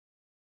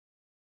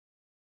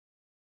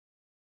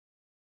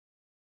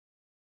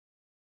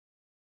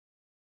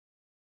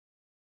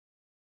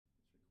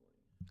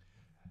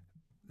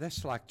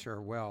This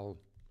lecture will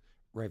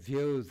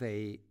review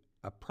the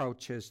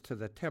approaches to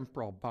the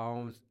temporal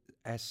bone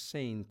as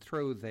seen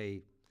through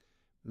the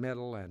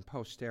middle and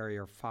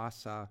posterior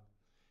fossa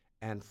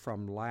and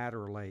from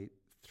laterally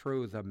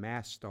through the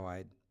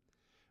mastoid.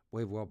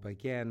 We will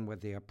begin with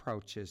the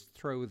approaches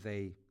through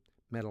the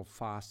middle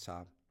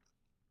fossa.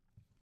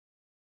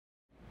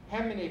 How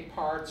many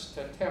parts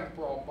to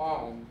temporal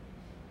bone?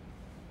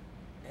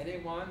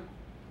 Anyone?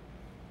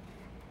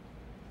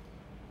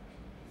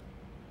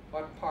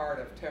 What part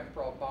of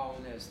temporal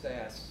bone is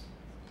this?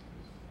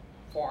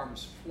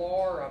 Forms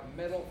floor of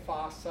middle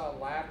fossa,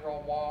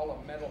 lateral wall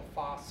of middle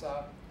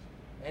fossa.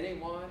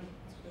 Anyone?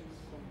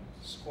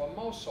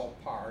 Squamosal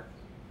part.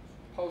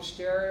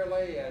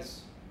 Posteriorly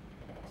is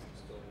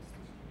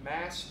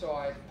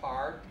mastoid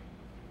part,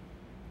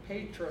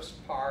 petrous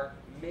part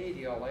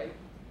medially.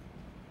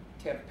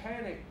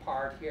 Tympanic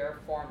part here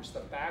forms the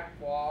back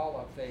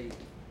wall of the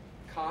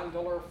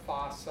condylar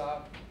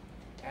fossa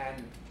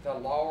and the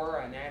lower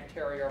and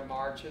anterior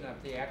margin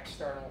of the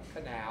external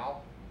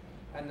canal.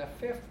 And the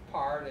fifth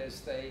part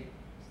is the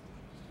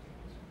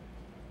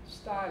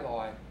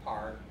styloid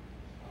part.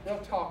 We'll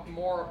talk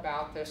more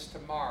about this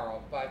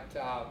tomorrow, but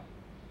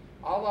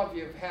all of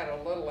you have had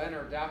a little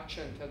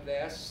introduction to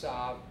this.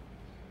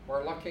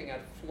 We're looking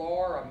at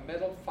floor of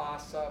middle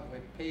fossa. We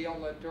peel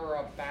the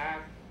dura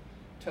back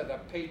to the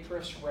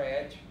petrous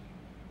ridge.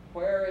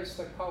 Where is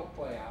the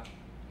cochlea?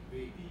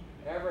 B.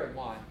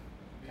 Everyone.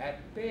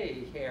 At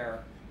B here,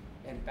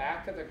 in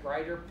back of the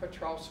greater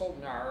petrosal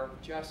nerve,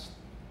 just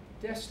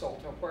distal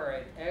to where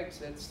it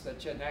exits the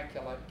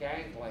geniculate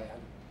ganglion.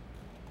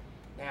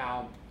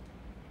 Now,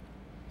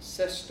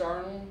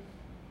 cisternal,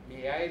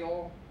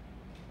 meatal,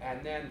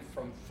 and then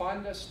from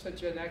fundus to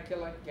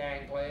geniculate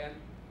ganglion,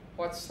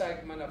 what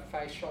segment of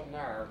facial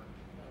nerve?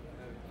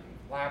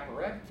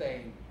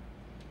 Labyrinthine.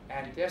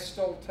 And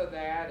distal to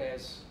that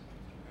is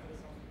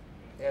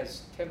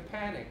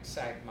tympanic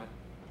segment.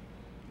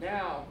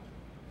 Now,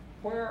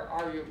 where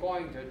are you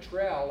going to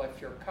drill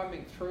if you're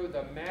coming through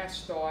the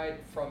mastoid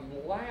from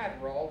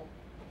lateral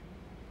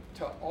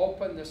to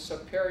open the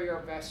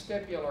superior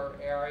vestibular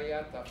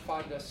area, the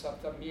fundus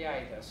of the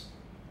meatus?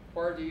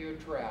 Where do you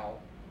drill?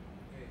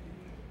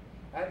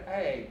 At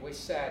A, we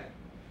said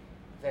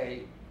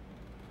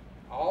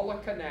all the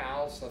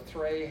canals, the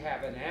three,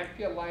 have an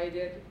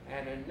ampulated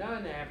and a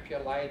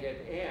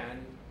non-ampulated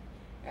end,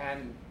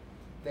 and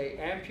the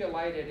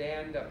ampulated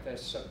end of the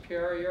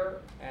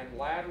superior and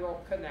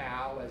lateral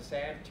canal is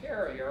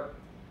anterior,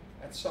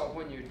 and so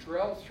when you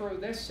drill through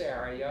this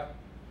area,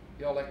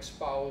 you'll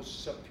expose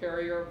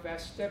superior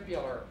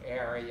vestibular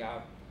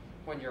area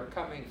when you're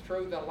coming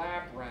through the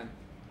labyrinth.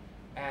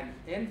 And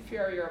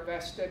inferior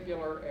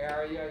vestibular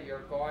area,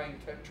 you're going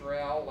to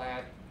drill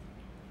at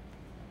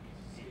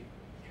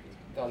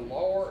the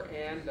lower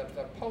end of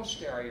the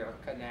posterior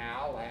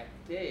canal at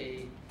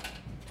D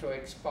to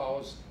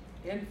expose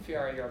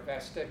inferior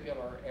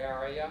vestibular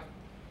area,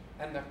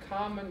 and the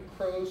common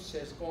crus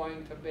is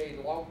going to be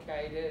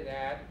located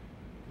at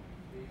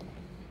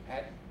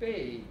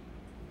B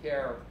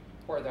here,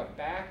 where the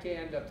back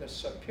end of the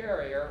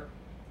superior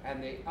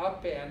and the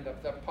up end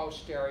of the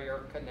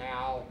posterior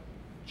canal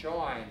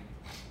join.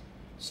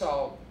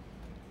 So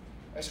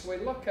as we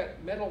look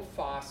at middle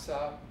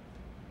fossa,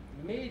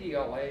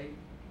 medially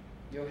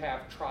you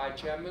have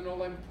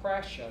trigeminal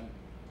impression,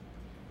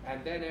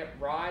 and then it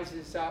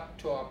rises up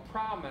to a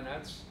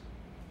prominence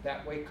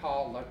that we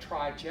call the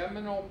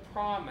trigeminal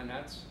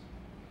prominence,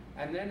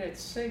 and then it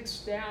sinks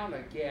down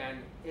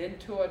again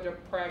into a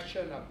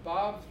depression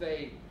above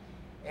the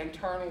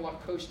internal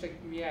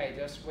acoustic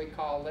meatus. We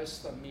call this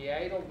the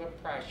meatal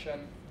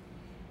depression,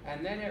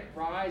 and then it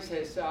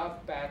rises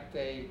up at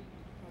the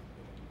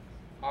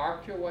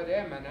arcuate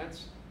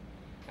eminence,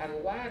 and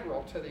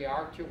lateral to the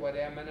arcuate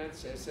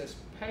eminence is this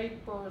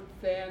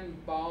paper-thin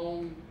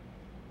bone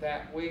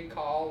that we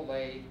call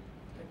the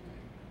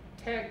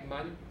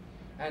tegmen,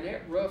 and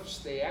it roofs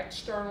the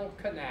external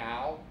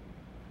canal,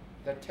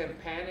 the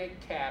tympanic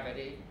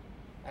cavity,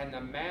 and the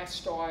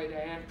mastoid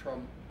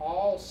antrum,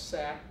 all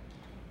set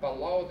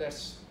below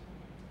this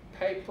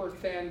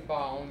paper-thin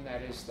bone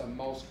that is the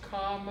most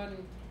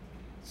common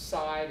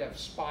site of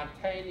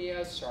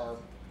spontaneous or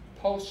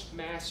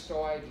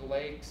post-mastoid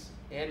leaks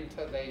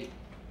into the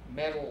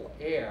middle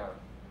ear.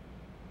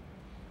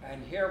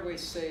 And here we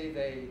see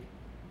the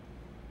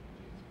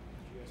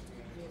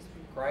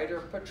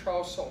greater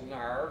petrosal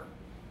nerve,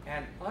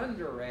 and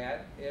under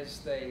it is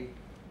the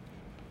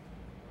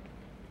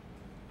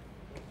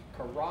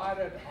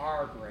carotid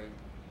artery.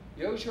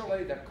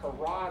 Usually the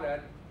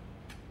carotid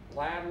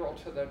lateral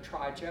to the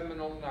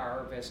trigeminal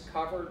nerve is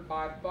covered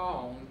by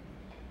bone,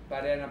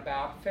 but in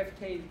about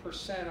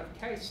 15%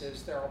 of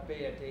cases there will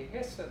be a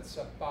dehiscence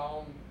of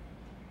bone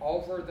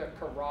over the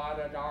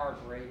carotid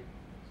artery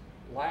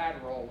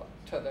lateral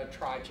to the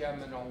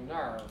trigeminal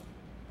nerve.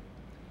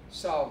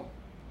 So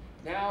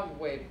now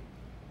we've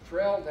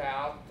drilled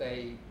out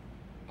the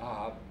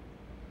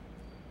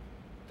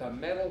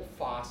middle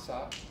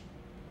fossa.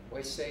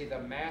 We see the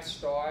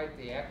mastoid,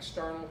 the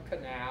external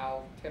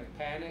canal,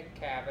 tympanic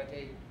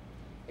cavity.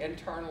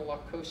 internal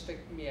acoustic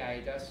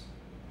meatus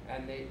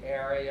and the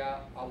area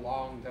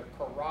along the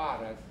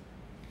carotid.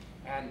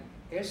 And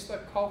is the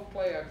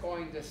cochlea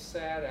going to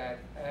set at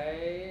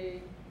A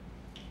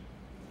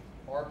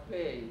or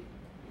B?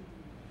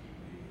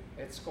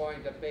 It's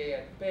going to be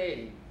at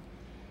B.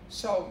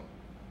 So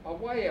a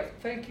way of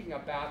thinking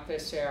about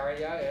this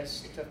area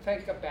is to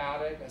think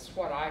about it as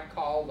what I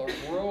call the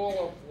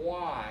rule of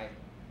Y.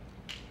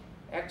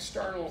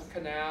 External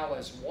canal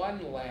is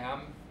one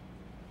limb,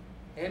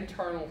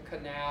 internal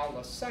canal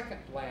the second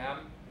limb,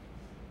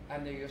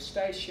 and the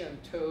eustachian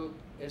tube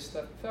is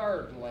the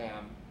third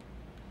limb.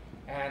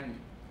 And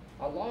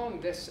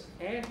along this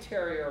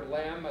anterior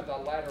limb of the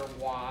letter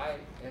Y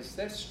is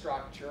this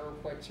structure,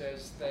 which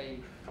is the,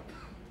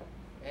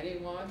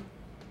 anyone?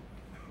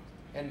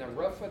 In the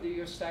roof of the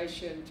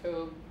eustachian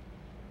tube,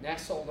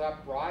 nestled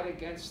up right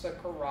against the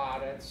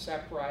carotid,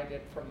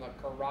 separated from the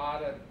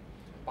carotid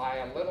by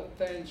a little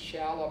thin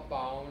shell of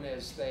bone,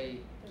 is the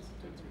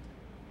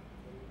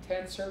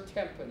tensor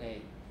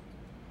tympani,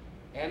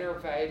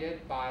 innervated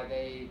by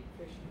the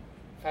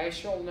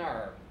facial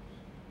nerve.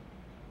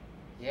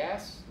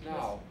 Yes?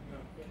 No?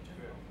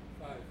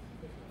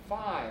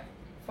 Five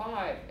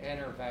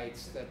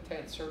innervates the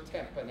tensor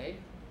tympani.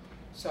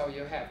 So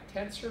you have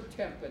tensor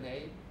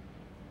tympani,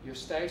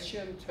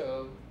 eustachian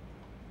tube,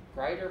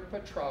 greater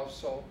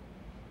petrosal,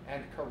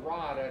 and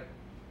carotid,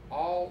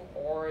 all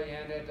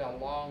oriented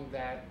along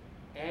that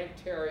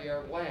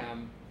anterior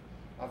limb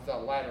of the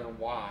letter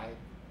Y.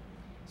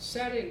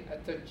 Setting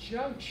at the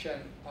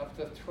junction of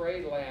the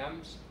three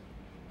limbs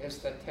is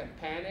the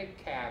tympanic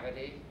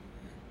cavity,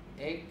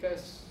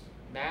 incus,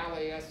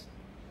 malleus,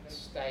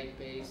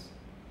 stapes,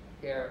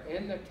 here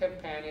in the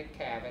tympanic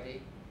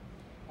cavity,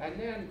 and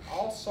then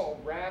also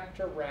wrapped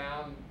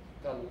around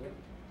the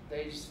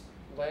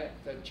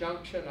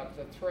junction of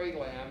the three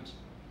limbs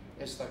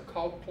is the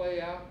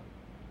cochlea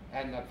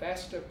and the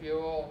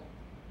vestibule,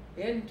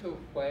 into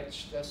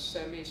which the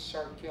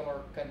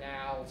semicircular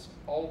canals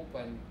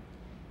open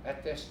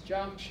at this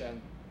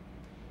junction.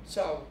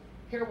 So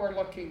here we're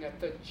looking at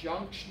the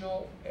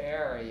junctional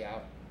area,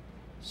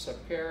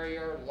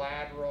 superior,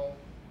 lateral,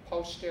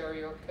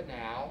 posterior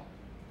canal,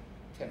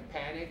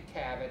 tympanic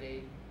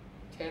cavity,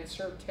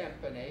 tensor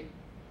tympani.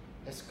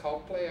 Is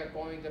cochlea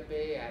going to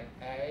be at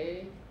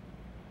A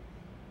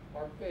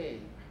or B?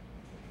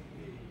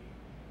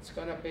 It's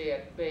going to be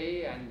at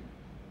B, and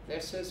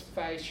this is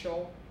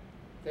facial,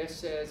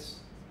 this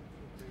is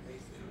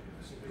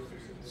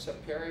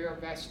superior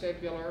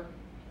vestibular,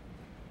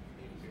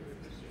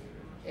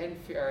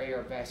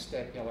 inferior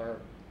vestibular.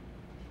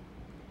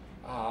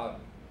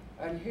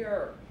 And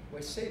here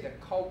we see the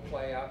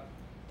cochlea.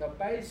 The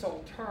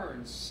basal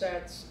turn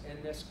sets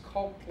in this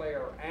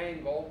cochlear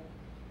angle.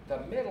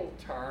 The middle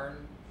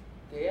turn,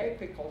 the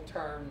apical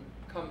turn,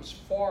 comes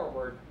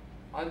forward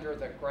under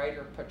the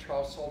greater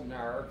petrosal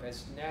nerve,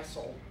 is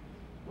nestled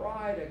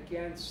right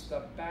against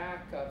the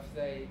back of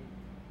the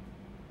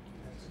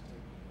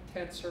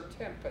tensor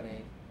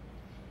tympani.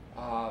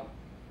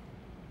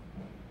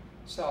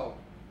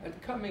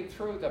 And coming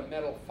through the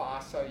middle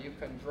fossa, you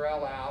can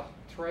drill out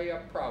three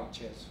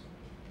approaches.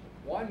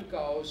 One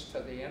goes to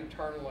the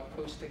internal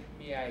acoustic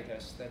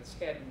meatus that's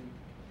hidden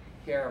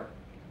here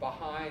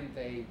behind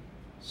the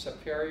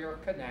superior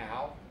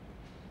canal.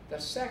 The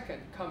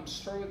second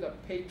comes through the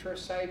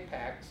petrous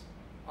apex,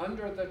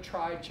 under the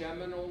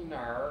trigeminal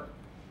nerve,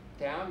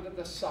 down to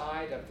the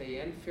side of the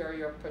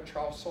inferior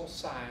petrosal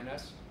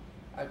sinus,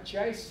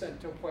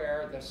 adjacent to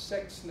where the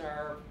sixth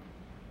nerve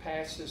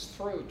passes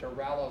through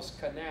Dorello's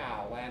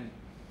canal. And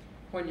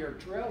when you're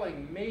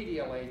drilling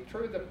medially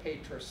through the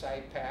petrous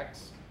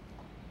apex,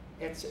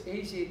 it's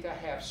easy to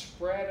have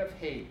spread of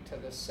heat to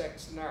the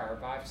sixth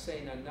nerve. I've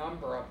seen a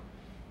number of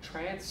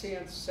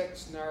transient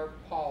sixth nerve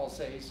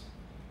palsies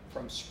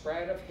from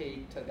spread of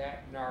heat to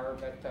that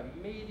nerve at the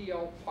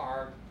medial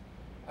part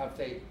of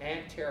the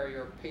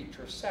anterior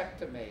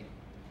petrosectomy.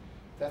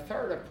 The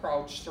third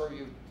approach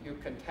you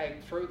can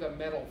take through the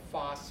middle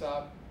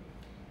fossa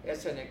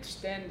is an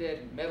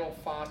extended middle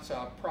fossa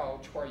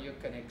approach where you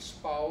can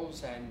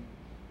expose and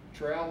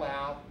drill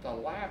out the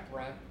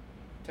labyrinth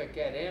to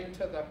get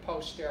into the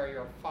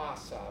posterior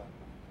fossa.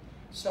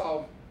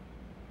 So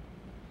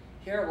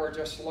here we're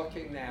just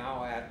looking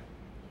now at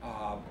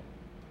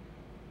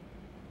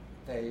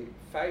the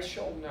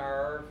facial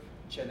nerve,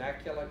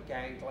 geniculate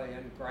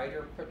ganglion,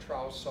 greater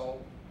petrosal,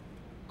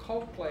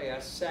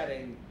 cochlea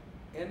setting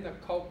in the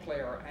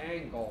cochlear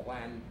angle,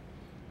 and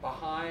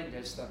behind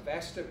is the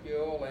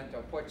vestibule into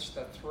which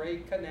the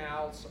three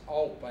canals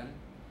open.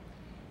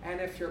 And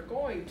if you're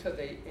going to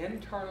the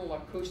internal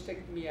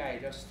acoustic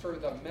meatus through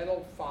the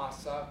middle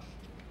fossa,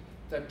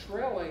 the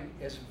drilling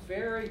is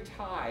very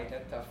tight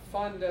at the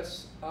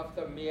fundus of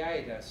the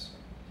meatus.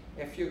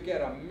 If you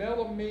get a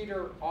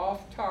millimeter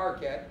off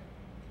target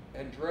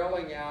and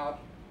drilling out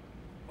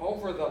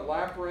over the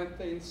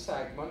labyrinthine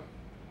segment,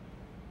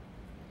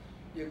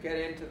 you get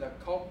into the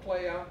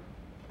cochlea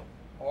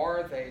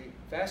or the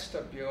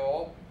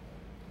vestibule,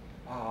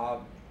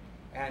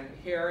 and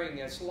hearing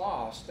is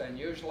lost. And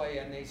usually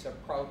in these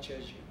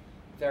approaches,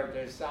 they're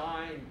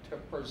designed to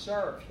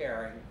preserve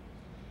hearing.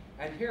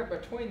 And here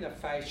between the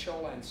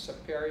facial and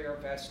superior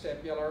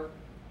vestibular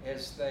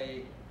is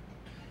the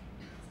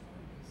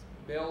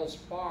Bill's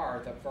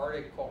bar, the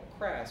vertical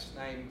crest,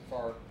 named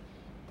for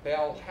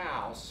Bill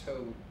House,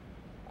 who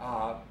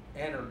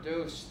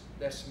introduced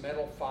this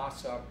middle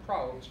fossa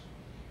approach.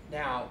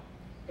 Now,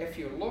 if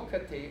you look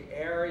at the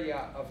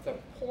area of the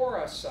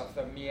porus of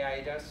the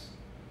meatus,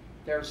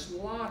 there's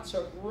lots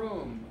of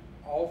room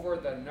over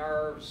the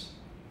nerves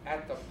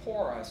at the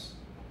porus.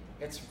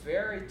 It's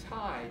very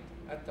tight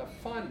at the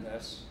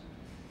fundus,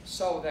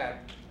 so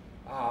that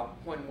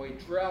when we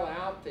drill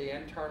out the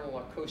internal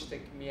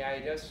acoustic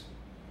meatus,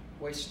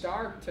 we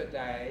start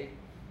today,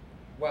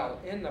 well,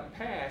 in the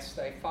past,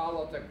 they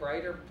followed the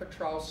greater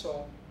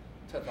petrosal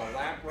to the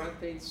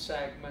labyrinthine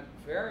segment,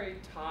 very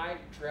tight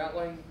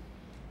drilling,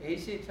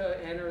 easy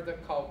to enter the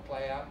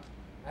cochlea,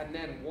 and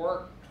then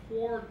work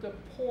toward the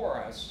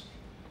porus.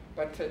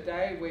 But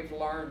today we've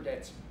learned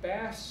it's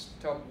best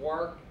to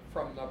work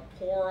from the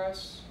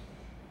porus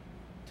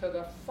to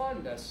the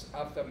fundus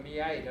of the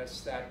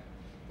meatus, that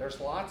there's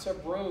lots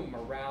of room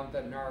around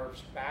the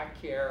nerves back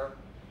here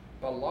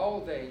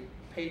below the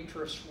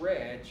petrous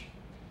ridge,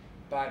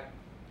 but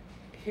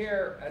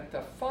here at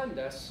the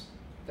fundus,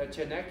 the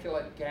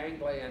geniculate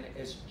ganglion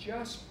is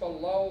just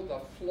below the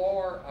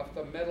floor of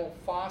the middle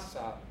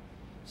fossa.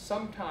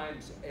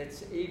 Sometimes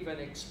it's even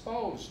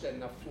exposed in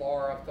the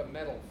floor of the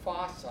middle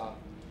fossa.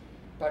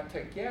 But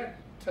to get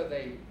to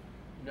the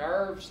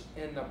nerves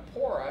in the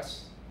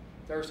porus,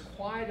 there's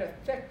quite a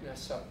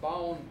thickness of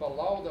bone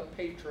below the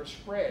petrous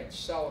ridge,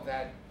 so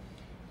that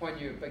when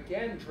you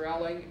begin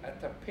drilling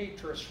at the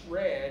petrous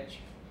ridge,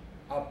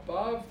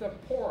 above the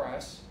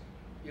porus,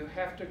 you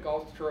have to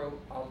go through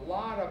a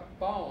lot of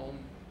bone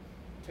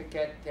to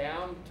get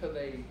down to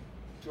the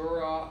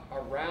dura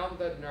around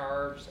the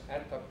nerves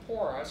at the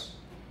porus.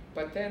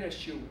 But then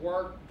as you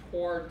work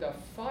toward the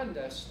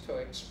fundus to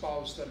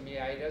expose the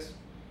meatus,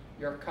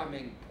 you're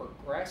coming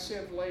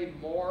progressively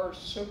more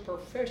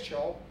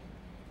superficial,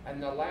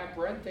 and the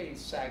labyrinthine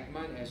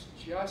segment is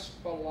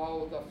just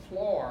below the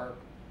floor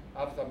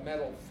of the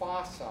middle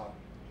fossa.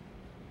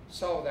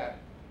 So that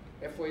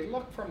if we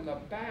look from the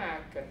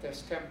back at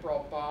this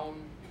temporal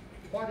bone,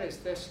 what is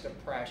this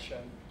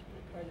depression?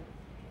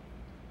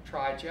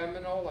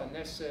 Trigeminal, and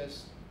this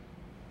is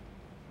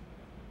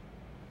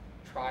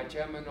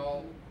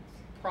trigeminal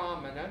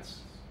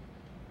prominence.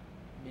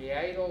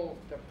 Meatal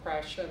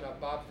depression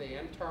above the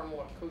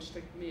internal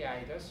acoustic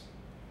meatus,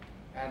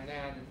 and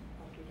then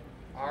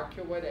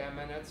arcuate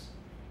eminence,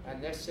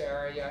 and this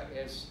area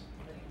is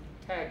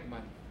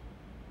tegmen.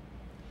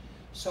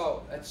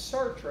 So at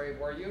surgery,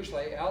 we're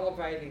usually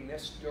elevating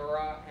this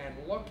dura and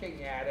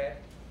looking at it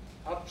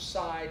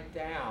upside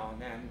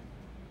down, and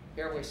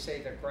here we see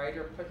the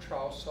greater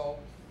petrosal,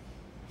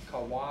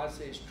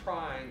 Kawazi's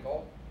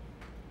triangle,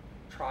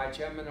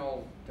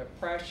 trigeminal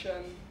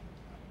depression,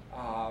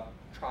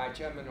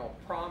 trigeminal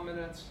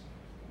prominence,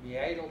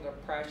 meatal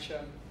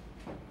depression,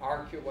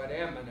 arcuate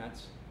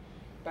eminence.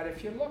 But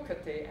if you look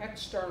at the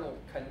external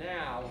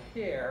canal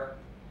here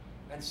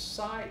and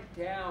sight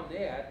down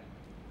it,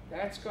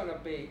 that's going to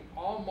be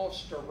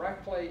almost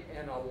directly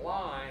in a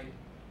line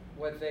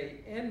with the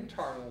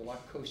internal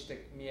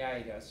acoustic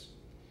meatus.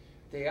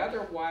 The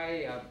other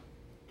way of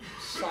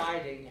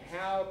citing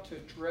how to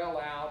drill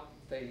out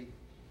the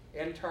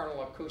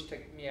internal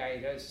acoustic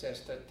meatus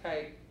is to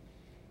take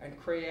and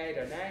create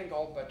an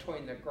angle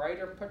between the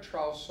greater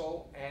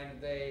petrosal and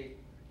the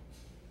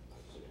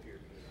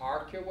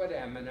arcuate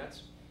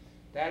eminence.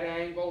 That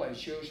angle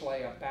is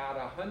usually about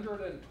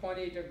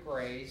 120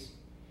 degrees,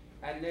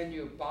 and then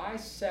you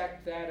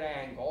bisect that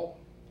angle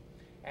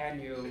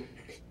and you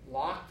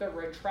lock the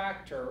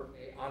retractor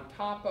on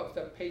top of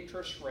the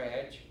petrous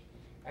ridge,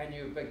 and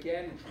you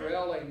begin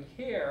drilling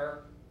here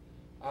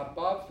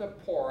above the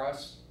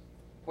porus,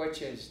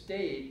 which is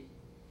deep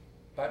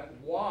but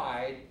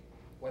wide,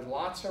 with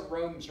lots of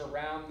rooms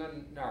around the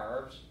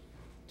nerves,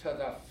 to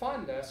the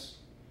fundus,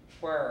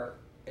 where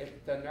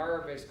the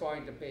nerve is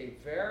going to be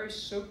very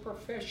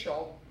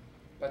superficial,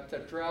 but the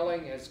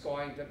drilling is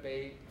going to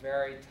be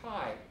very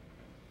tight.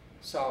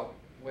 So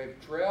we've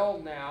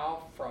drilled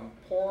now from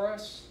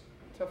porus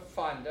to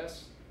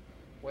fundus.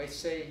 We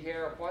see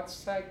here what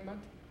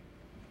segment?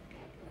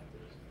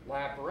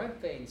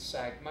 Labyrinthine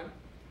segment.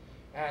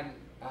 And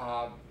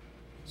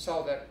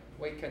so that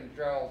we can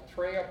drill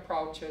three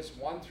approaches,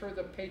 one through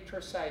the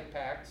petrous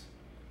apex,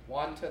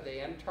 one to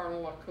the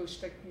internal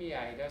acoustic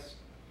meatus,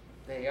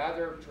 the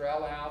other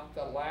drill out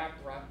the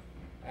labyrinth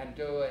and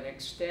do an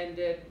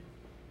extended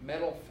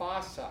middle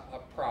fossa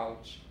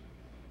approach.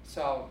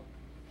 So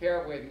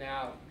here we've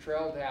now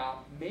drilled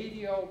out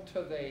medial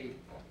to the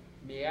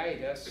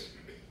meatus,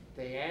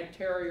 the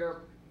anterior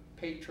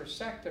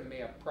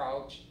petrosectomy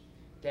approach,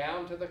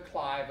 down to the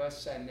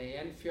clivus and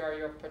the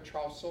inferior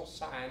petrosal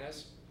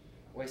sinus.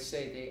 We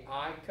see the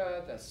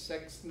ICA, the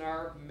sixth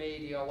nerve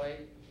medially,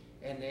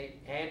 in the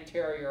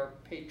anterior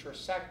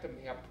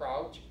petrosectomy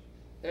approach.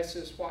 This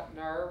is what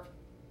nerve?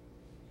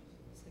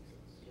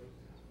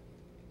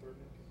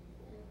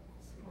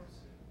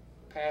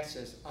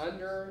 passes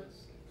under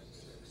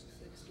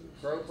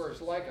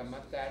Gruber's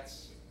ligament,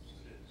 that's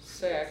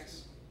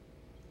 6th,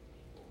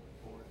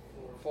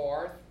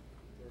 4th,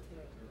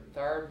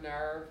 3rd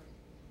nerve,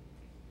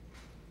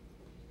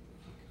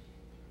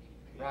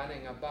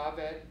 running above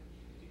it,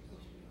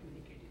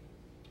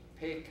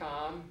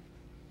 PCOM,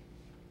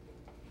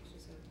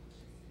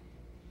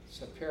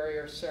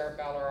 superior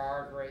cerebellar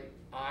artery,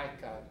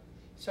 ICA.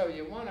 So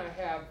you want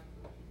to have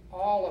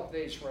all of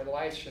these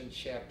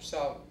relationships.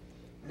 So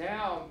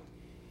now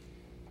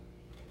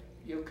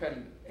you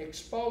can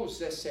expose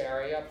this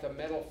area of the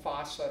middle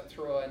fossa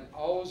through an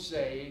OZ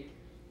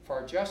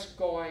for just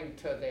going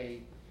to the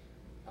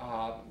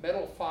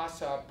middle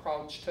fossa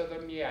approach to the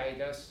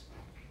meatus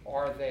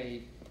or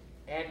the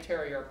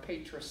anterior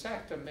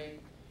petrosectomy.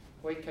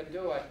 We can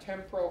do a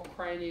temporal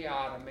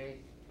craniotomy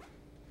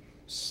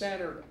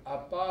centered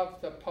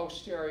above the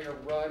posterior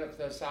root of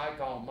the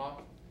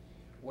zygoma.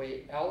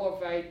 We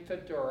elevate the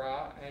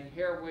dura, and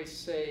here we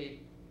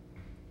see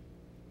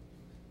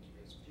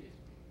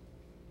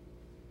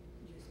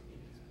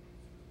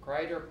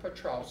greater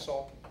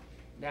petrosal.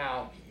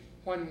 Now,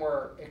 when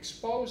we're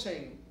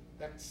exposing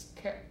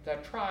the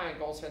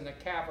triangles in the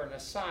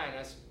cavernous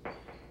sinus,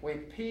 we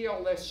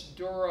peel this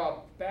dura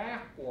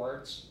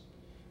backwards,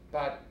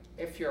 but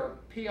if you're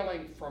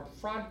peeling from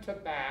front to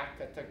back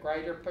at the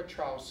greater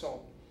petrosal,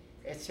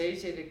 it's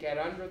easy to get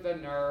under the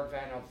nerve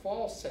and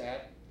avulse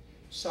it.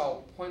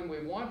 So when we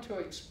want to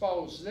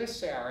expose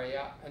this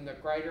area in the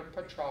greater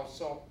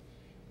petrosal,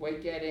 we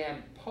get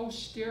in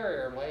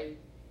posteriorly,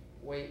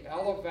 we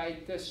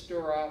elevate this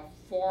dura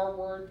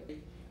forward,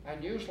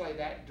 and usually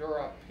that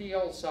dura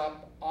peels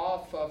up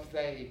off of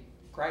the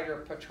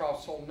greater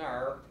petrosal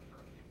nerve,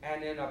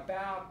 and in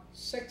about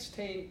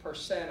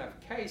 16%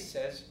 of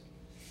cases,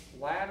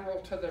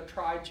 lateral to the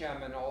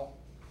trigeminal,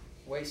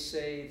 we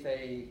see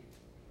the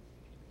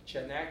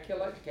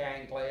geniculate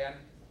ganglion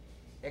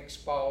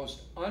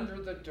exposed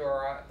under the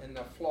dura in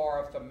the floor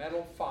of the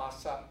middle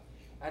fossa.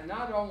 And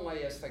not only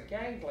is the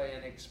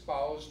ganglion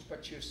exposed,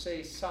 but you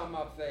see some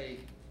of the,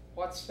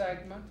 what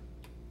segment?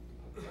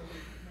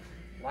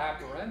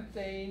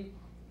 Labyrinthine,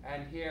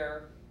 and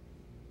here,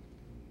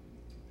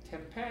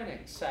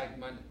 tympanic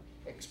segment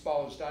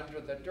exposed under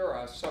the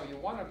dura. So you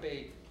want to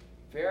be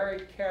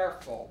very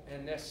careful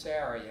in this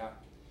area.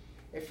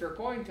 If you're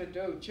going to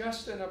do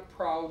just an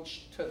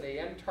approach to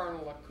the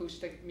internal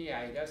acoustic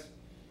meatus,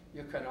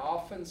 you can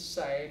often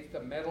save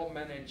the middle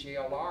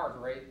meningeal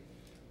artery,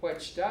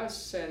 which does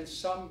send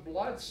some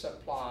blood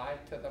supply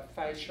to the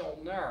facial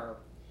nerve.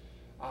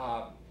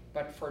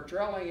 But for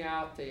drilling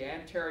out the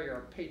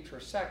anterior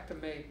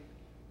petrosectomy,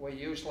 we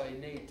usually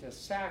need to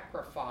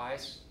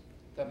sacrifice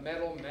the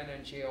middle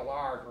meningeal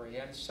artery.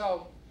 And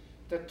so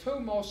the two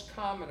most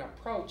common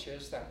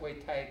approaches that we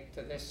take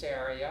to this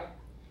area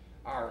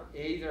are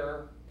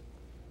either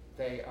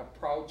the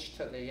approach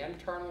to the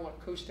internal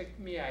acoustic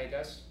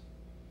meatus,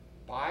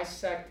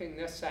 bisecting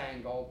this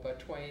angle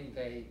between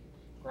the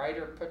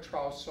greater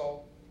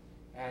petrosal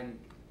and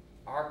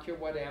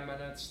arcuate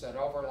eminence that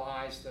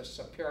overlies the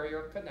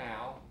superior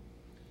canal,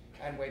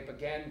 and we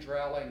begin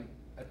drilling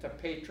at the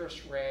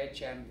petrous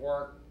ridge and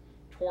work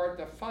toward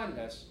the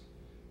fundus.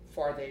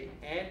 For the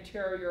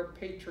anterior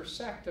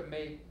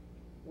petrosectomy,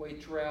 we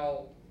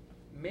drill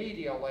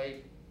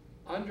medially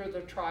under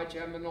the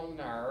trigeminal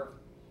nerve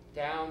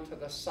down to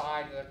the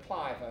side of the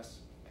clivus.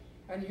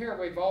 And here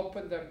we've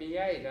opened the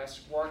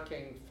meatus,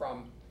 working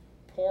from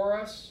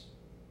porous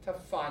to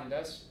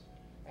fundus,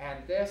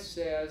 and this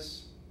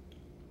is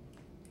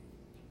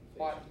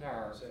what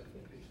nerve?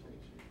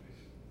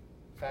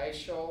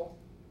 Facial,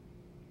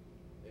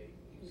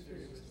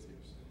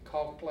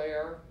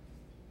 cochlear,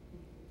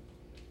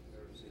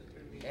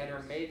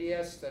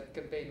 intermedius that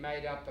can be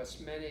made up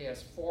as many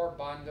as 4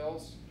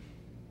 bundles,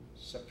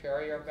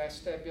 superior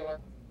vestibular,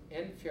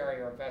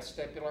 inferior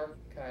vestibular.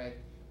 Okay,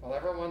 well,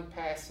 everyone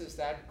passes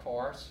that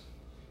course.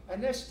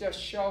 And this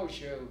just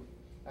shows you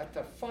at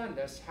the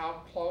fundus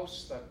how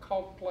close the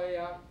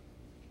cochlea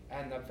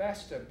and the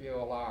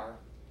vestibule are.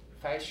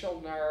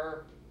 Facial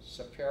nerve,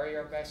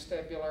 superior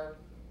vestibular,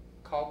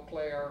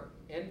 cochlear,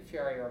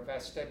 inferior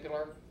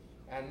vestibular,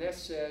 and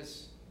this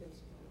is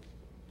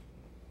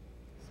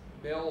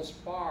Bill's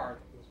bar,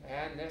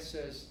 and this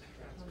is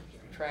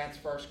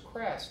transverse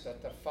crest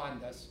at the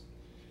fundus.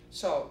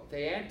 So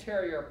the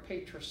anterior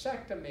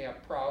petrosectomy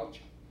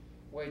approach,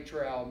 we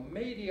drill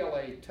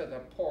medially to the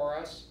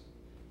porous,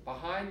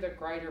 behind the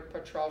greater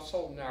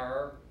petrosal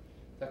nerve.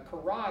 The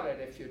carotid,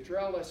 if you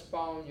drill this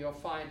bone, you'll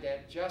find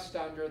it just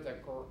under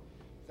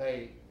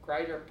the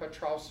greater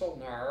petrosal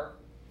nerve.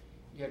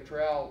 You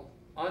drill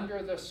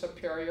under the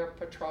superior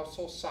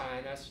petrosal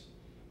sinus,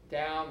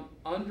 down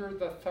under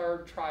the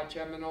 3rd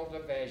trigeminal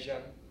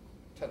division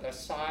to the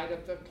side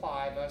of the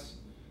clivus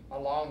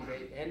along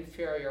the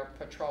inferior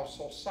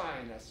petrosal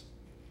sinus.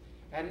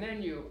 And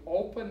then you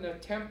open the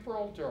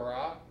temporal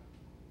dura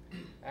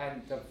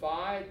and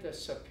divide the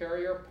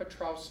superior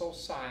petrosal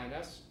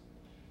sinus,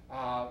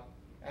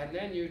 and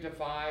then you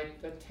divide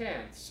the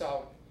 10th.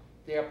 So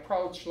the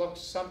approach looks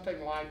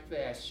something like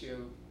this.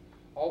 You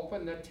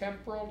open the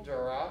temporal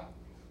dura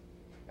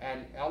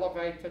and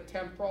elevate the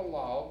temporal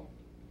lobe,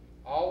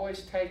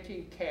 always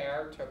taking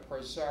care to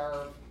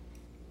preserve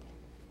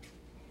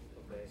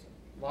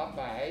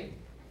labate.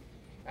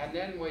 And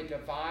then we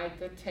divide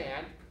the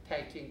tent,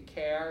 taking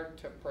care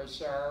to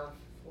preserve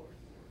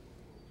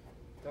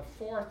the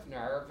fourth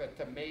nerve at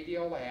the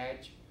medial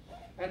edge.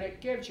 And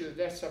it gives you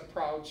this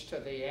approach to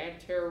the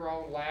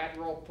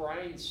anterolateral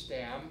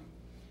brainstem.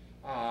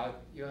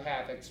 You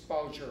have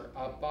exposure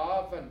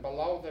above and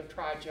below the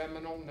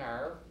trigeminal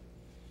nerve,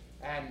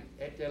 and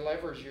it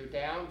delivers you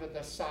down to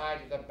the side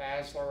of the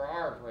basilar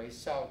artery.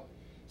 So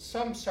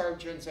some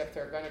surgeons, if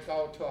they're going to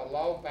go to a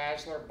low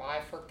basilar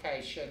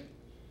bifurcation,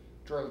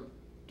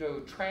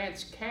 do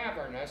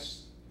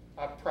transcavernous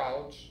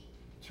approach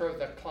through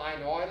the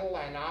clinoidal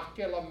and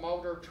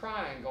oculomotor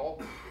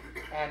triangle,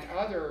 and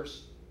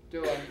others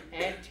do an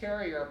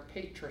anterior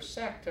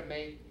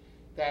petrosectomy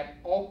that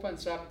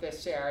opens up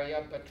this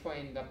area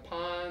between the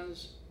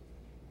pons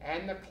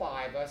and the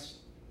clivus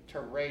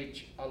to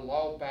reach a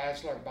low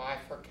basilar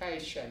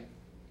bifurcation.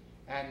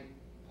 And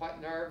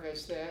what nerve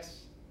is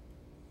this?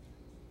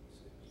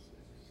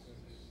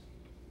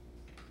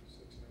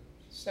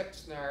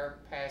 Sixth nerve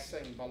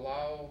passing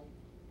below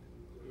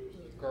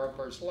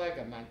Gerber's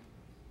ligament.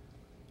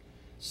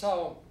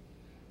 So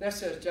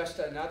this is just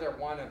another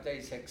one of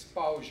these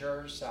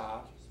exposures.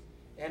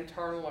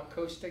 Internal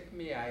acoustic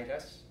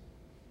meatus,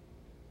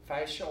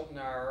 facial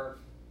nerve,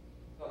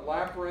 the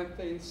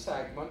labyrinthine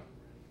segment,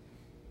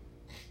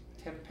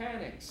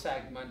 tympanic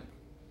segment,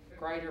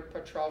 greater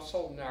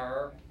petrosal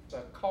nerve,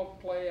 the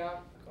cochlea.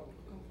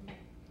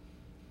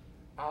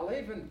 I'll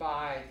even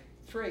buy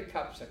 3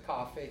 cups of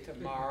coffee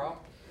tomorrow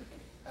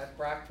at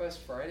breakfast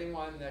for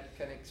anyone that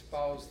can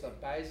expose the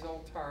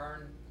basal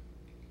turn,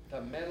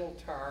 the middle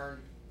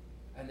turn,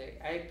 and the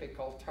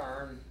apical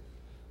turn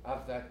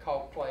of the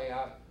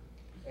cochlea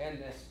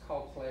in this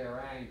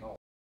cochlear angle.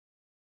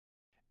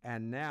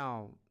 And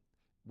now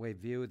we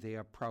view the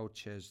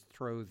approaches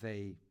through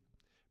the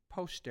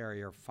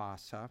posterior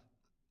fossa.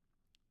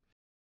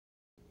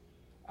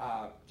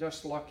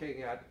 Just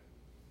looking at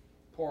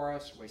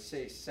porous, we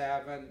see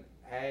 7,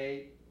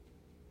 8.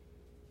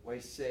 We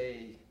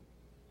see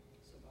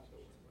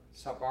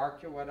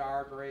subarcuate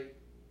artery,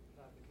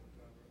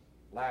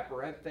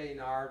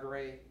 labyrinthine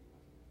artery,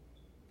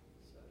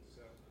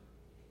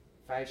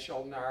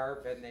 facial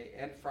nerve in the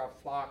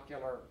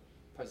infrafloccular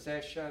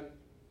position,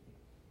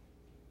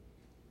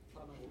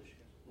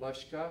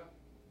 Luschka.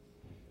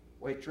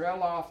 We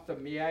drill off the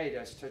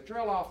meatus. To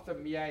drill off the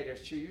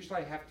meatus, you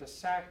usually have to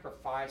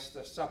sacrifice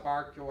the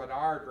subarcuate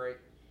artery,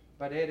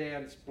 but it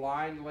ends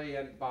blindly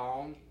in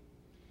bone.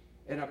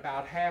 In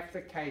about half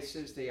the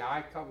cases, the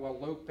ICA will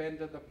loop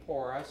into the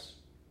porous.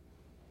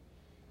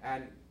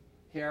 And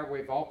here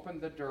we've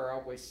opened the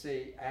dura. We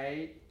see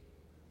 8,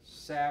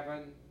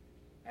 7,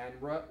 and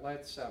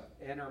rootlets of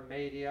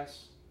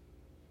intermedius.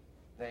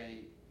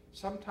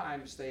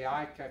 Sometimes the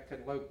ICA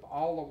can loop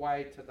all the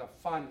way to the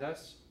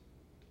fundus.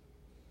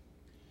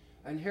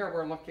 And here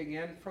we're looking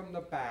in from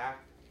the back,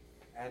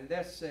 and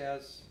this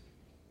is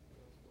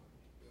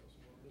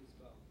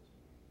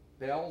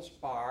Bill's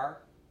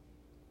bar,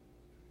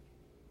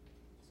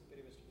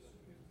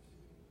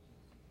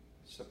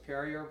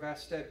 superior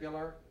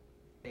vestibular,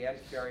 the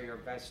inferior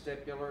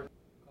vestibular,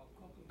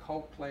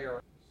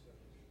 cochlear,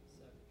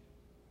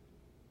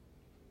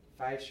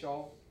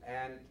 facial,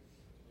 and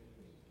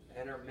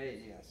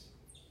intermedius.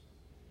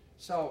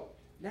 So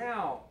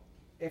now,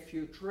 if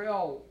you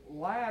drill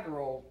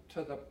lateral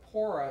to the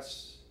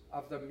porous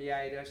of the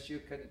meatus, you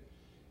can,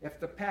 if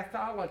the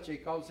pathology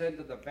goes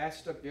into the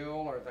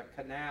vestibule or the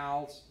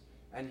canals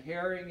and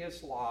hearing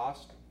is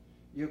lost,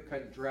 you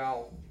can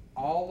drill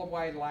all the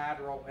way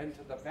lateral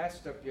into the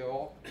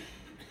vestibule.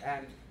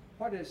 And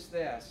what is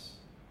this?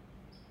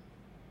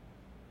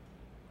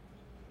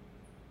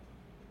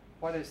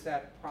 What is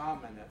that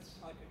prominence?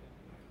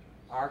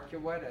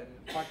 Arcuate.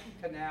 And what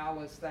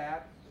canal is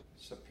that?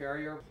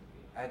 Superior.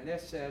 And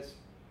this is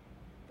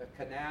the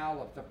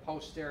canal of the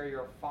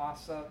posterior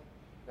fossa,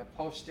 the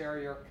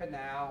posterior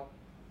canal,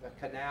 the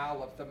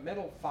canal of the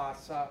middle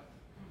fossa.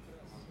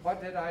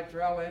 What did I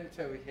drill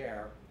into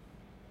here?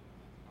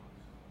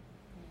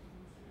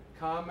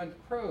 Common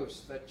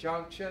crus, the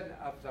junction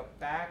of the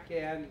back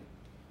end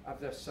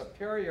of the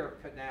superior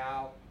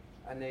canal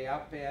and the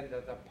up end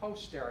of the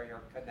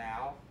posterior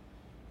canal.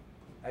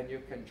 And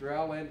you can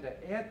drill into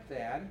it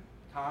then,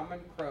 common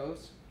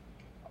crus,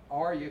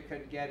 or you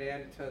can get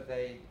into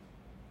the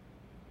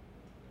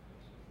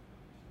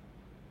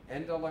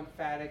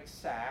endolymphatic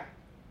sac.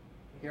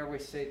 Here we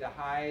see the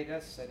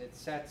hiatus, and it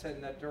sets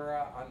in the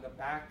dura on the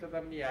back of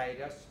the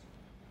meatus.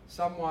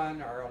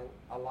 Someone or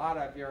a lot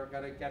of you are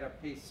going to get a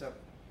piece of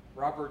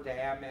rubber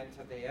dam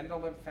into the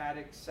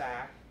endolymphatic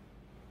sac.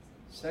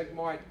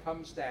 Sigmoid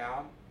comes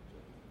down,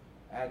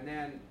 and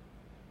then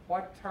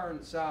what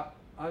turns up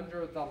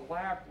under the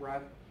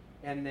labyrinth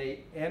in the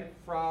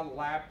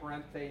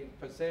infralabyrinthine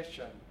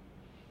position?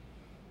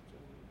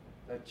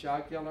 The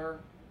jugular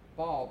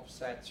bulb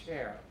sets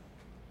here,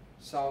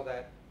 so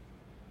that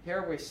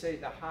here we see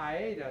the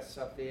hiatus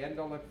of the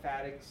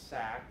endolymphatic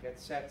sac. It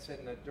sets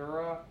in the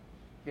dura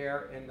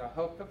here in the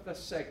hook of the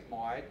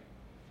sigmoid.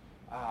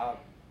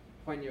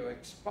 When you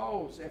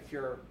expose, if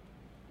you're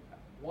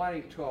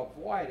wanting to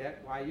avoid it,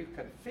 well, you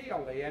can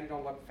feel the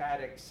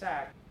endolymphatic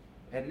sac.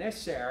 In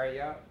this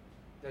area,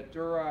 the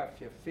dura,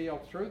 if you feel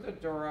through the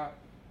dura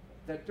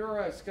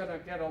is going to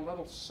get a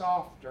little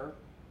softer.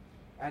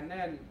 And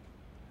then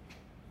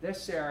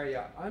this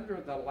area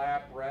under the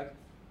labyrinth,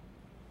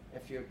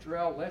 if you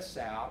drill this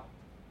out,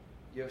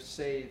 you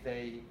see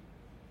the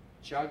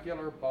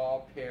jugular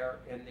bulb here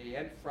in the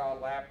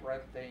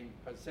infralabyrinthine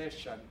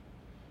position,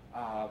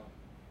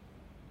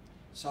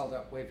 so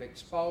that we've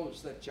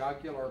exposed the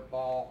jugular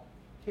bulb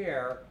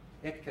here.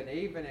 It can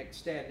even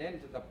extend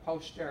into the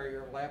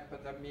posterior lip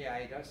of the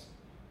meatus,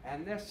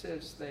 and this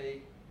is the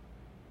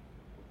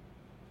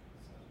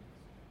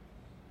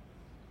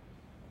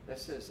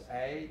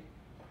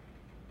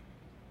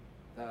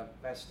the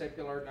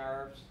vestibular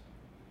nerves.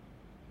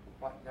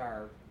 What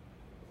nerve?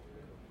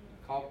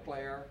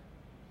 Cochlear,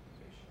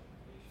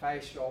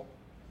 facial,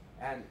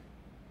 and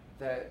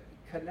the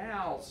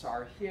canals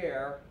are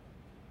here,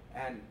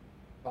 and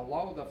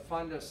below the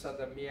fundus of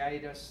the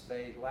meatus,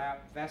 the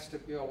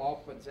vestibule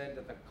opens into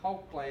the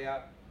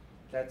cochlea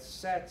that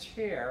sets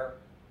here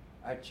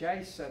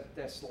adjacent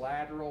this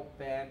lateral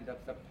bend of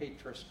the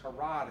petrous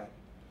carotid.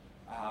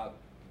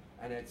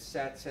 And it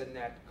sets in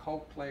that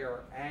cochlear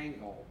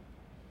angle.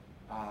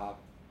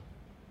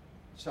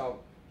 So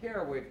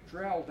here we've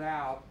drilled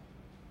out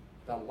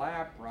the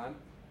labyrinth,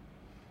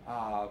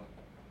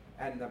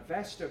 and the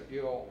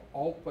vestibule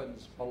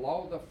opens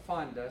below the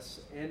fundus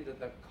into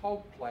the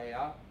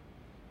cochlea,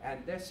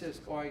 and this is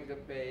going to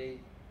be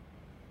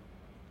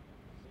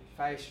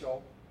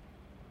facial,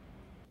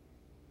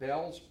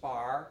 Bill's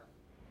bar,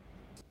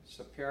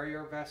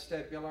 superior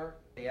vestibular,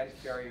 the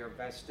inferior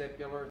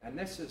vestibular, and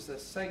this is the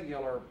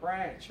singular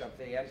branch of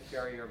the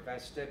inferior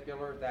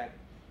vestibular that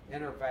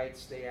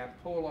innervates the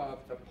ampulla of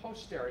the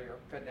posterior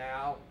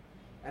canal.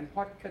 And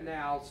what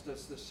canals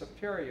does the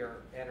superior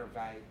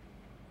innervate?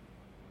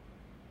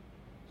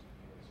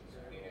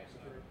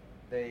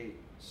 The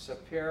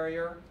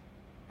superior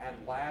and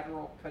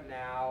lateral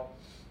canal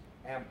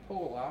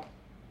ampulla,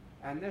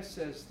 and this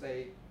is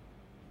the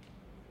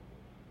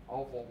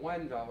oval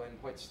window in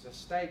which the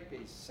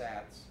stapes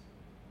sets.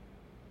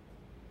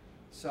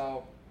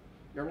 So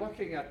you're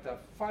looking at the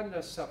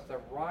fundus of the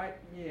right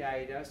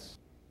meatus,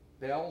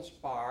 Bill's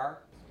bar,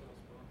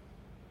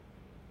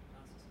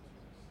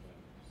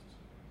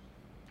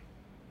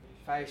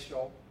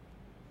 facial,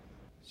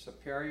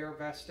 superior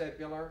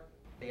vestibular,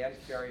 the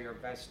inferior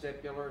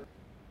vestibular,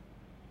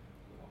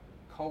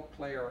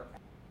 cochlear,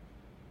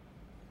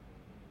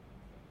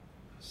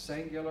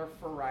 singular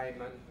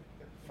foramen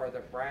for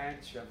the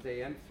branch of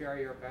the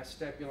inferior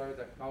vestibular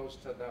that goes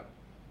to the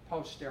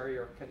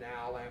posterior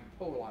canal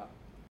ampulla.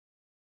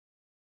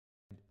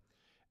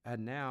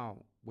 And now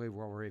we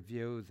will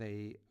review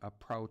the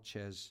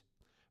approaches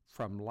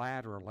from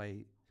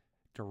laterally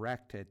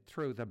directed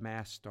through the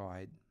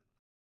mastoid.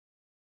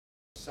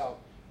 So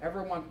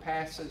everyone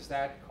passes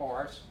that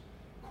course.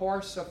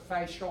 Course of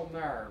facial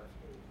nerve.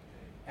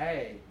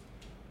 A,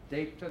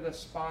 deep to the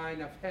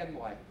spine of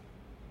Henle.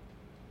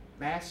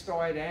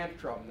 Mastoid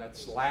antrum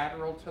that's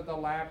lateral to the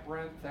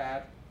labyrinth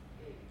at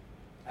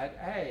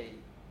A.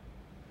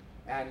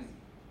 And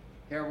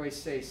here we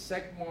see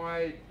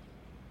sigmoid,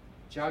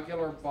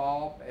 jugular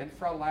bulb,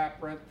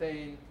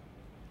 infralabyrinthine,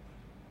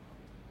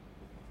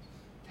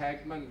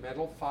 tegmen,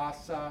 middle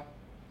fossa,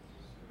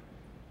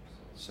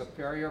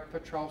 superior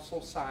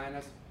petrosal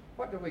sinus.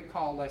 What do we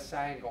call this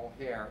angle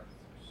here?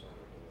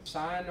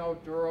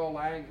 Sinodural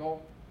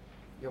angle.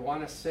 You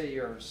want to see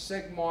your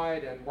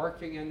sigmoid and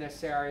working in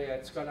this area.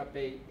 It's going to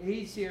be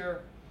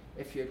easier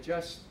if you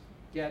just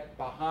get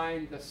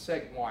behind the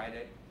sigmoid.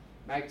 It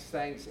makes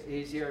things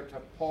easier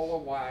to pull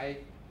away.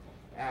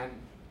 And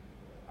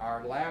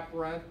our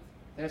labyrinth,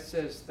 this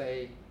is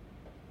the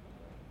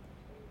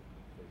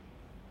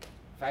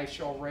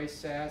facial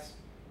recess,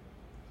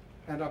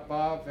 and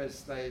above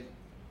is the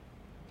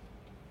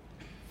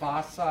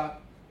fossa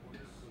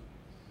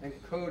and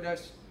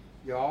cutis.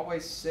 You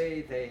always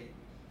see the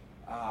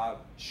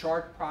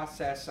short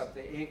process of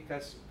the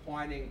incus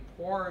pointing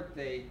toward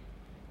the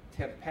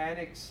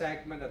tympanic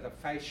segment of the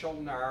facial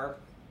nerve,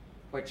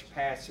 which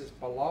passes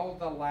below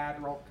the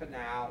lateral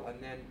canal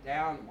and then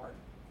downward.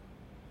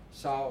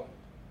 So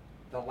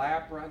the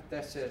labyrinth,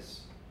 this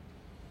is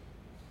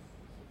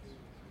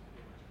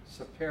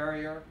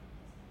superior.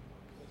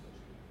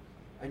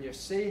 And you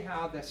see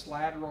how this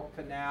lateral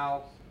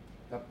canal,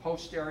 the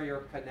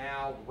posterior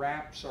canal,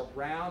 wraps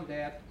around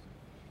it.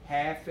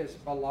 Half is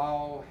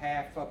below,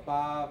 half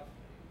above.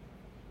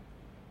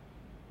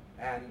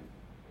 And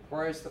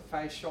where is the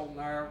facial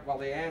nerve? Well,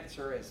 the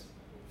answer is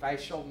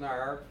facial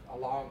nerve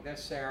along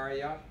this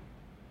area.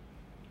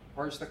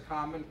 Where's the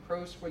common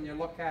crus when you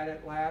look at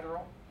it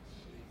lateral?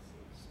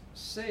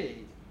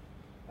 C,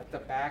 at the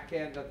back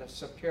end of the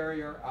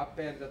superior, up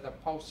end of the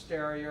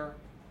posterior,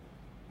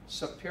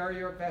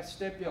 superior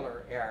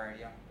vestibular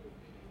area.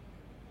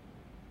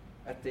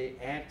 at the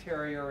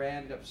anterior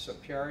end of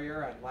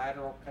superior and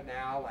lateral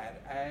canal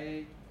at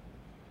A.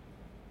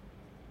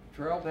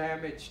 Drill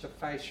damage to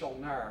facial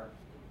nerve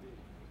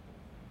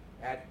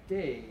at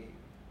D.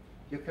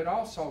 You could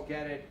also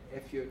get it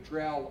if you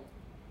drill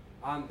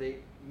on the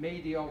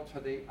medial to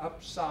the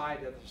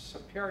upside of the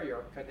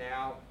superior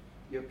canal.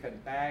 You can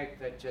bag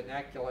the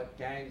geniculate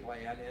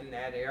ganglion in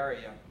that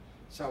area.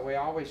 So we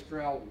always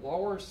drill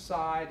lower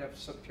side of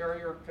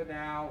superior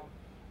canal,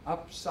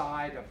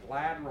 upside of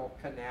lateral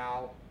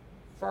canal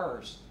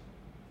first.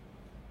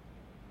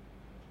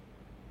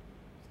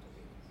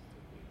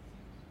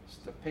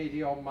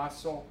 Stapedial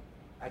muscle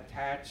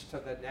attached to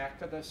the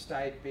neck of the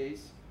stapes.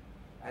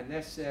 And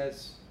this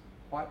is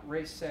what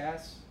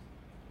recess?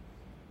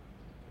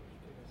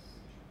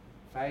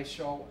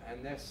 Facial,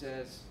 and this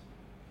is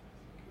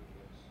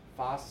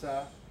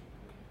fossa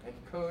and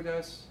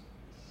cutis.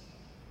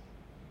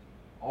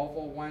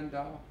 Oval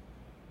window.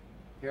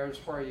 Here's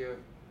where you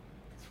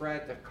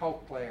thread the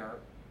cochlear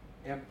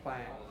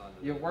implant.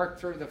 You work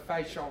through the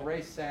facial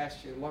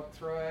recess, you look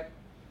through it,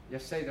 you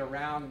see the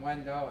round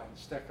window and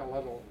stick a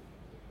little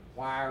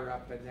wire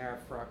up in there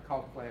for a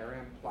cochlear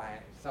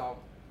implant. So,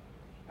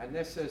 and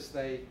this is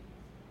the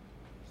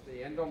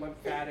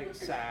endolymphatic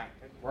sac,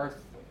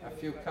 worth a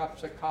few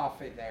cups of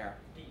coffee there.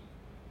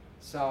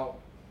 So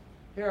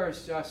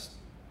here's just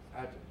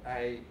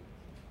a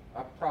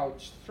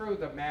approach through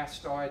the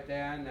mastoid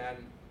then, and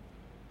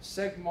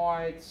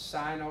sigmoid,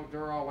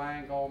 sinodural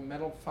angle,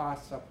 middle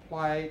fossa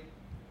plate.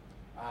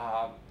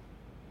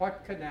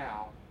 What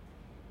canal?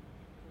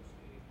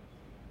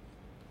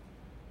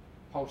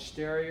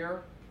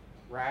 Posterior,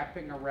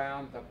 wrapping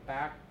around the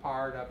back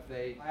part of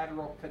the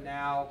lateral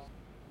canal.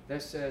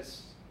 This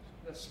is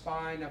the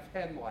spine of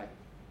Henle.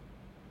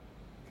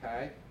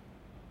 Okay?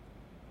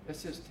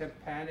 This is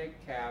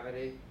tympanic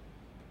cavity,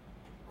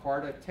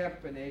 chorda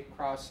tympani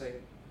crossing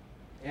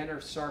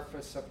inner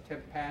surface of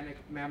tympanic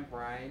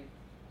membrane.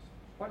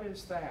 What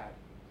is that?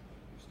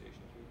 Eustachian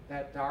tube.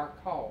 That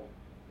dark hole.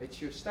 It's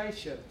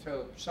eustachian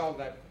tube, so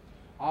that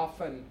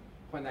often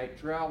when they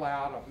drill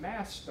out a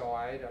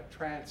mastoid, a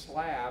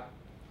translab,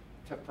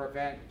 to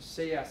prevent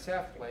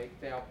CSF leak,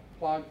 they'll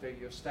plug the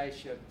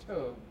eustachian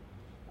tube.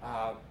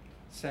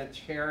 Since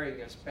hearing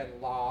has been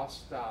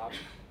lost,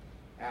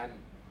 and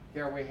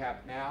here we have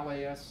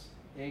malleus,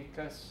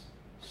 incus,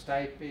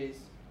 stapes.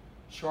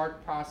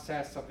 Short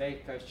process of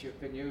incus, you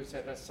can use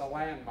it as a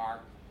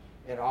landmark.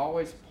 It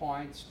always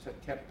points to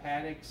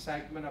tympanic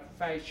segment of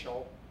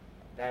facial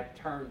that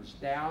turns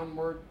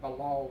downward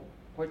below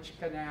which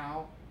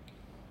canal?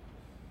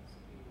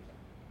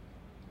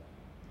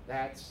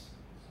 That's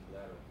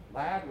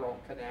lateral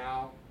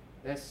canal.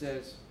 This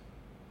is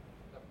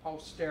the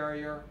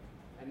posterior.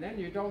 And then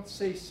you don't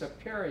see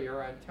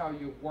superior until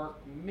you work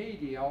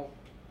medial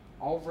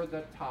over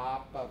the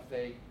top of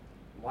the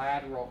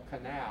lateral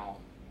canal.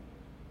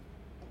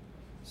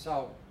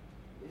 So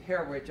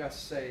here we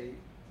just see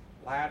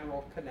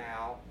lateral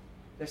canal.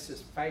 This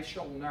is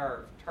facial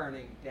nerve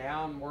turning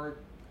downward,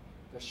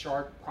 the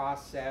short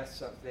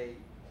process of the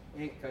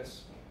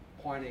incus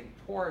pointing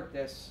toward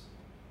this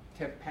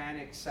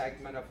tympanic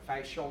segment of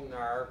facial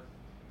nerve,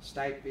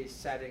 stapes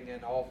setting an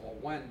oval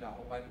window.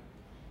 And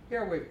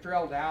here we've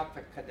drilled out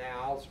the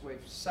canals.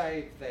 We've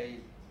saved the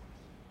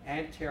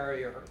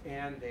anterior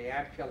end, the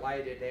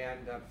ampulated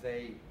end of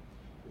the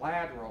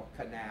lateral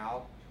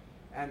canal,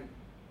 and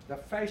the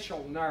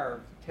facial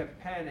nerve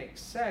tympanic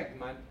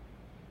segment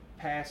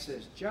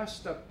passes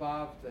just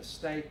above the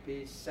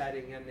stapes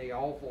setting in the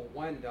oval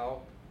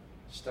window,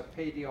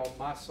 stapedial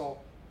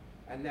muscle,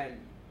 and then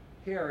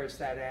here is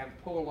that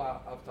ampulla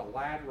of the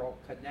lateral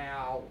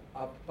canal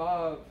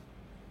above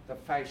the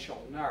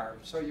facial nerve.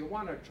 So you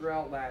want to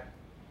drill that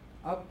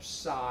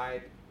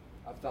upside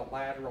of the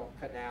lateral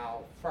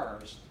canal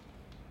first,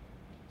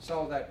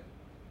 so that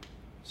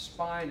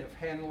spine of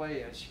Henle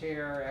is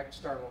here,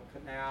 external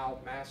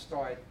canal,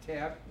 mastoid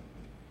tip.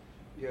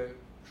 You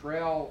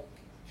drill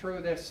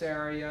through this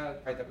area,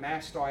 where the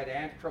mastoid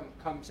antrum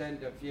comes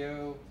into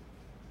view,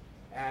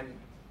 and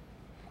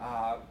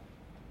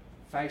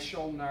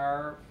facial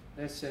nerve.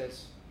 This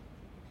is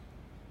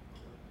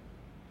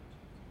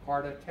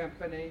chorda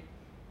tympani,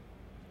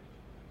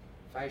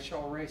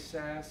 facial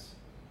recess,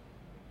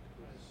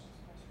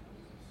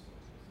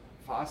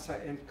 fossa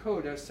and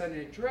cutis. And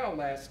in drill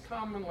less,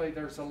 commonly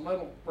there's a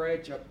little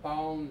bridge of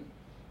bone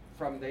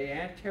from the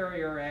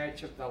anterior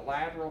edge of the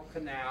lateral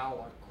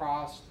canal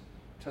across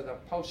to the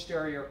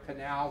posterior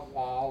canal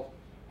wall,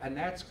 and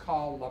that's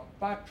called the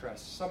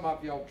buttress. Some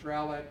of you'll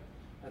drill it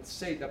and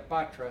see the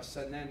buttress,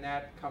 and then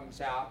that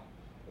comes out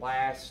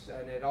last,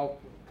 and it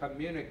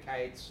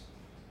communicates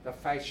the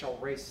facial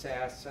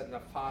recess and the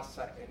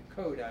fossa and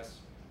cutis.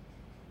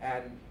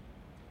 And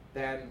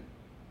then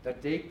the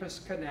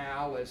deepest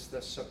canal is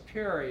the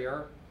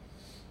superior.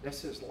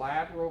 This is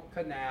lateral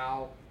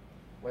canal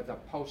with a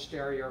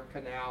posterior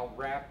canal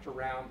wrapped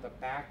around the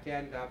back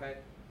end of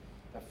it.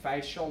 The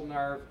facial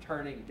nerve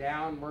turning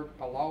downward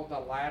below the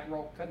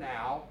lateral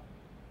canal.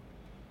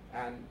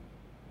 And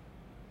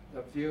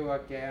the view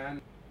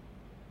again.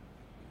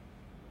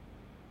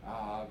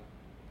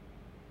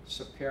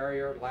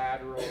 superior,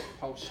 lateral,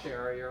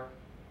 posterior.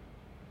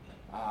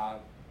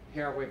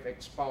 Here we've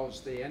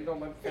exposed the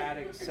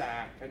endolymphatic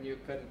sac, and you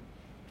can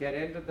get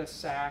into the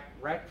sac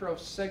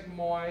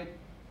retrosigmoid,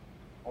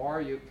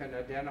 or you can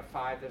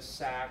identify the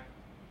sac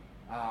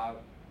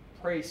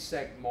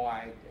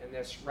presigmoid in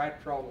this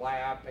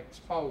retrolab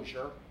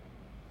exposure.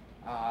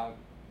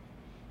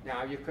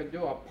 Now you can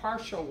do a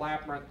partial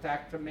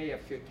labyrinthectomy.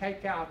 If you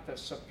take out the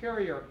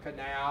superior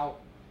canal,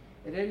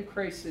 it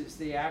increases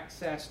the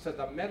access to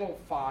the middle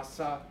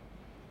fossa,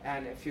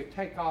 and if you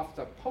take off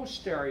the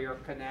posterior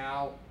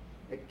canal,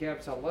 it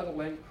gives a little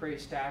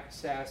increased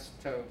access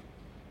to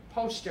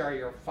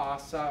posterior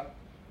fossa.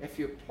 If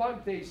you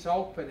plug these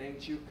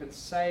openings, you can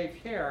save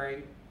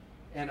hearing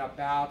in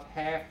about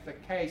half the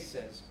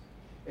cases.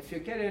 If you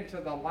get into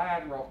the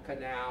lateral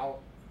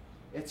canal,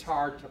 it's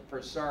hard to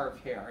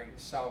preserve hearing.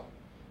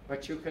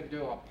 But you can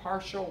do a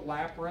partial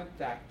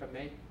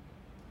labyrinthectomy.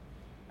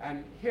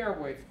 And here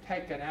we've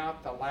taken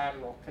out the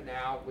lateral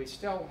canal. We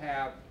still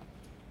have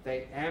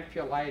the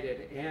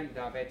ampulated end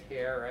of it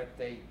here at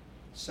the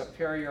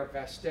superior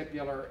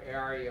vestibular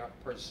area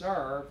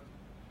preserved.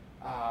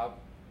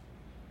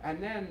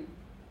 And then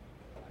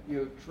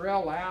you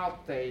drill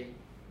out the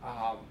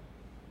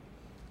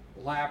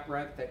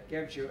labyrinth that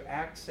gives you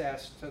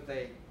access to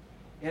the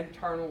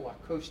internal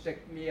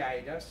acoustic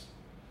meatus.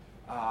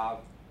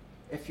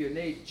 If you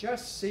need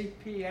just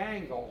CP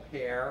angle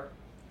here,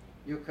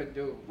 you can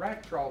do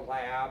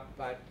retrolab,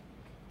 but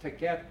to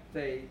get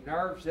the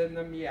nerves in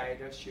the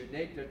meatus, you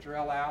need to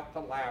drill out the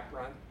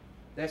labyrinth.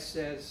 This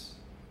is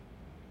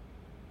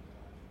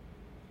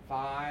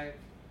 5,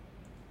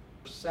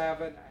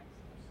 7,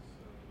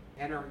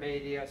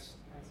 intermedius,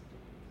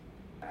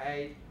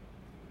 8,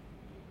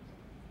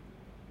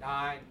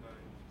 9,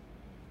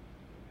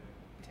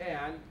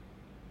 10,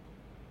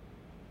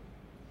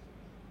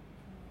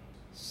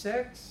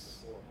 6,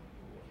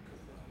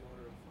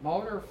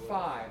 motor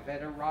 5.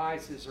 It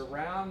arises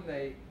around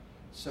the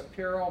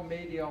superior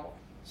medial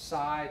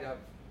side of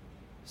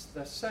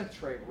the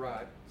sensory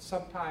root.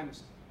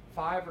 Sometimes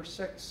 5 or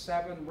 6,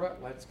 7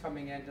 rootlets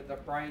coming into the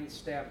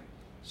brainstem,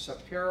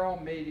 superior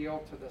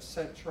medial to the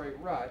sensory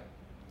root.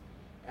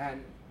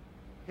 And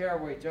here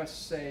we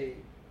just see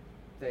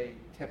the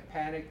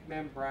tympanic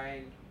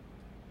membrane,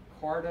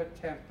 chorda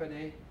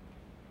tympani.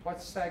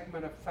 What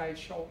segment of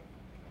facial?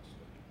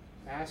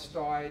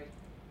 Mastoid,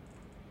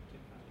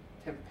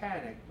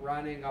 tympanic,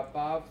 running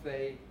above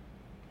the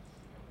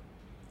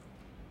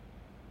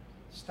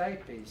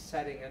stapes,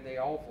 setting in the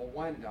oval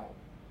window.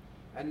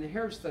 And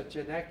here's the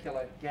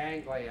geniculate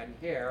ganglion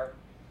here.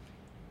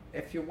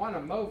 If you want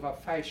to move a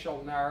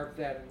facial nerve,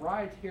 then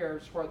right here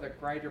is where the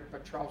greater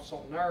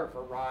petrosal nerve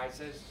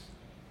arises.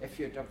 If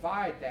you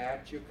divide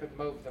that, you could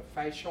move the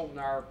facial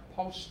nerve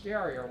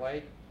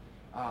posteriorly,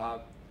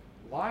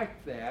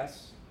 like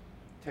this,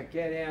 to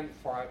get in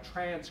for a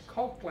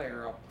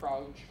transcochlear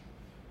approach,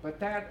 but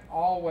that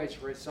always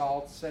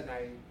results in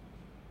a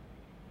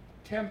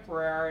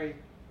temporary,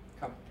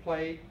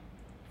 complete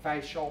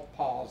facial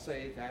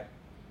palsy that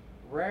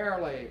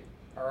rarely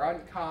or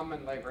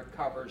uncommonly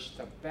recovers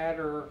to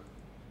better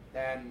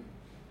than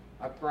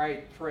a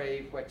grade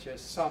 3, which is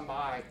some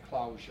eye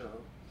closure.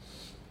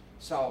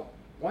 So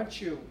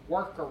once you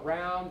work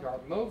around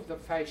or move the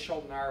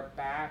facial nerve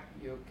back,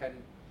 you can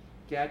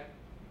get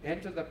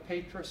into the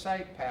petrous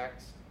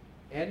apex,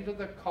 into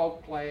the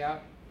cochlea,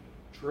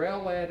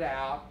 drill it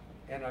out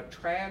in a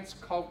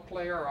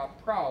transcochlear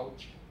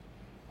approach,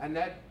 and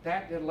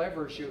that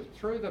delivers you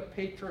through the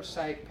petrous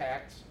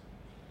apex,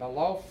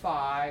 below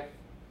 5,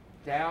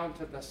 down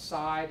to the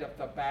side of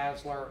the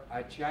basilar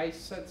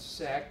adjacent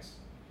 6.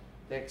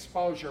 The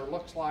exposure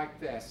looks like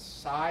this: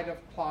 side of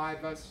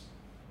clivus,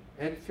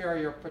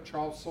 inferior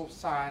petrosal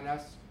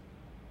sinus,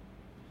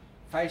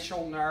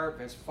 facial nerve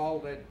is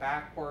folded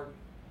backward.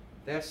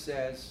 This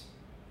is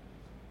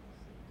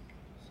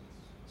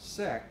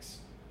 6,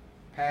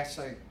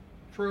 passing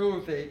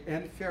through the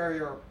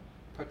inferior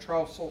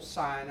petrosal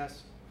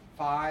sinus,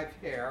 5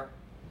 here.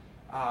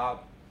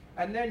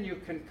 And then you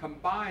can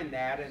combine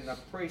that in the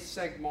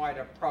presigmoid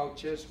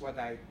approaches with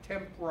a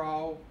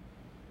temporal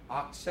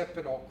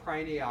occipital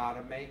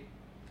craniotomy.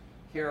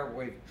 Here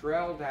we've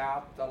drilled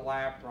out the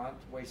labyrinth.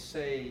 We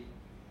see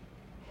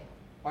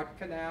what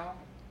canal?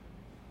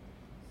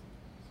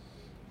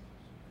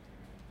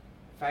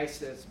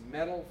 Faces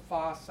middle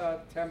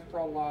fossa,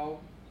 temporal lobe,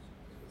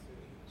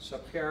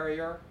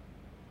 superior,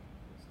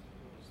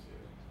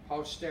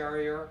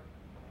 posterior,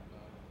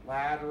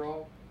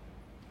 lateral,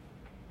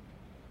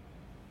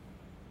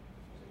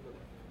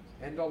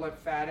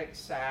 endolymphatic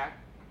sac.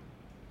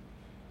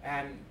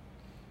 And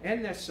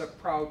in this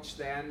approach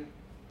then,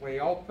 we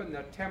open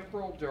the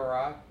temporal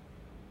dura,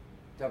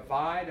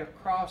 divide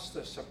across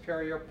the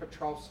superior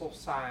petrosal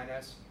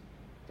sinus,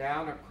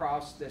 down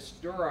across this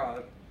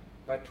dura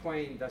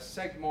between the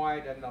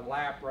sigmoid and the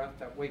labyrinth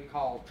that we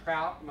call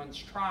Troutman's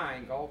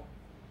triangle.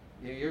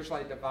 You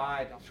usually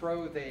divide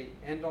through the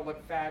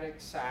endolymphatic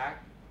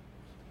sac,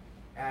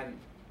 and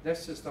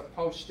This is the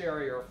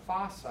posterior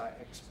fossa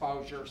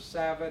exposure,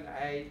 7,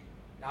 8,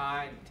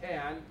 9,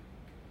 10.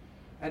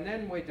 And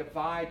then we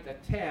divide the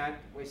tent.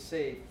 We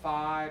see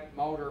 5,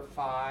 motor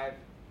 5,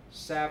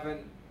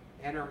 7,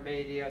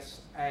 intermedius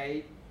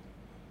 8.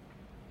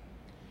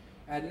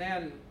 And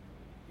then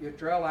you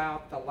drill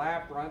out the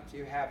labyrinth.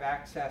 You have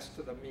access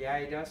to the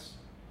meatus.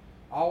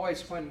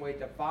 Always when we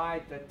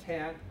divide the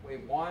tent, we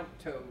want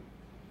to,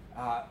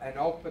 and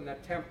open the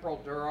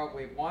temporal dura,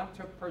 we want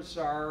to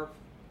preserve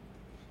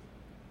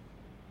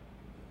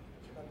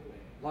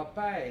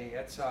labet.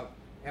 It's an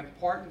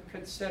important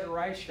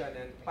consideration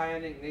in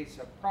planning these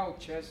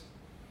approaches.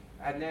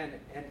 And then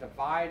in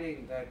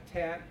dividing the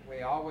tent,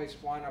 we always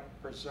want to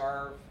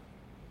preserve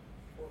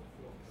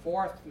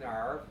fourth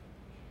nerve.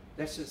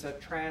 This is a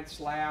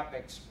translab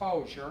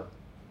exposure.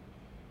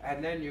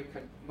 And then you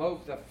can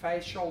move the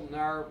facial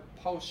nerve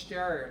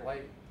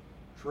posteriorly,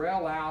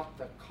 drill out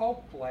the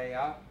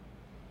cochlea.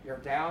 You're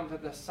down to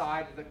the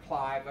side of the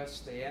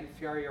clivus, the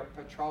inferior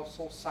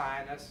petrosal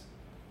sinus,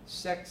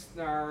 sixth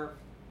nerve,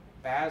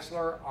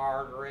 basilar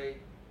artery,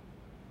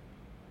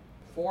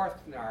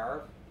 fourth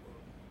nerve,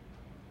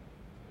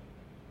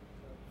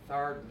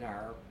 third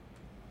nerve.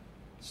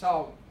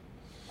 So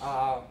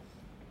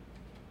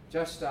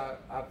just a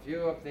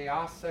view of the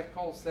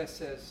ossicles. This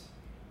is,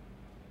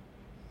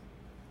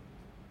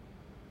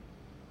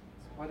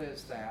 what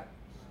is that?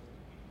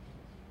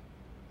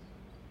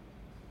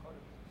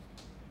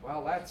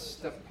 Well, that's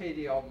the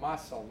pedial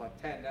muscle, the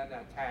tendon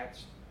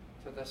attached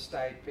to the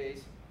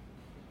stapes.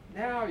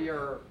 Now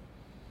you're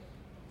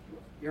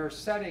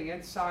sitting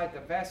inside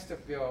the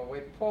vestibule. We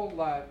pull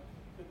the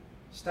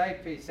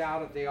stapes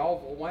out of the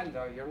oval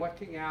window. You're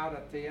looking out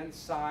at the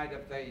inside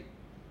of the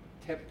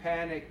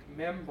tympanic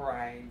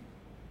membrane,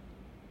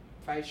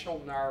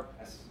 facial nerve.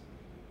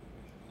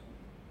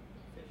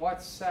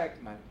 What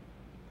segment?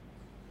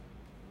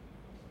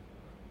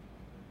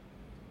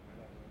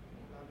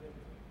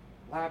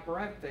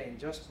 Labyrinthine,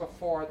 just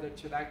before the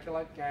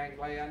geniculate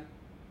ganglion,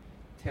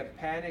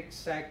 tympanic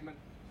segment,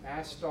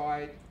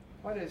 mastoid.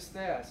 What is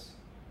this?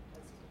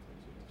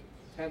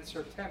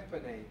 Tensor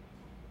tympani.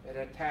 It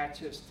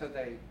attaches to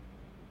the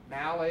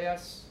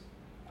malleus,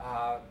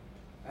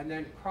 and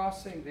then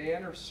crossing the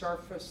inner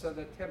surface of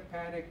the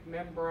tympanic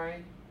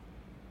membrane,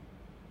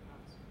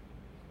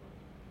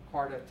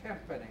 chorda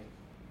tympani.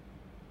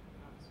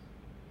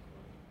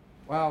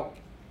 Well,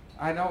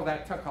 I know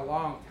that took a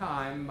long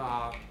time.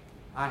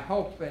 I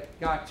hope it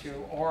got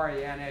you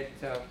oriented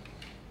to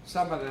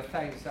some of the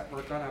things that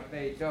we're going to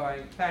be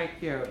doing.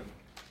 Thank you.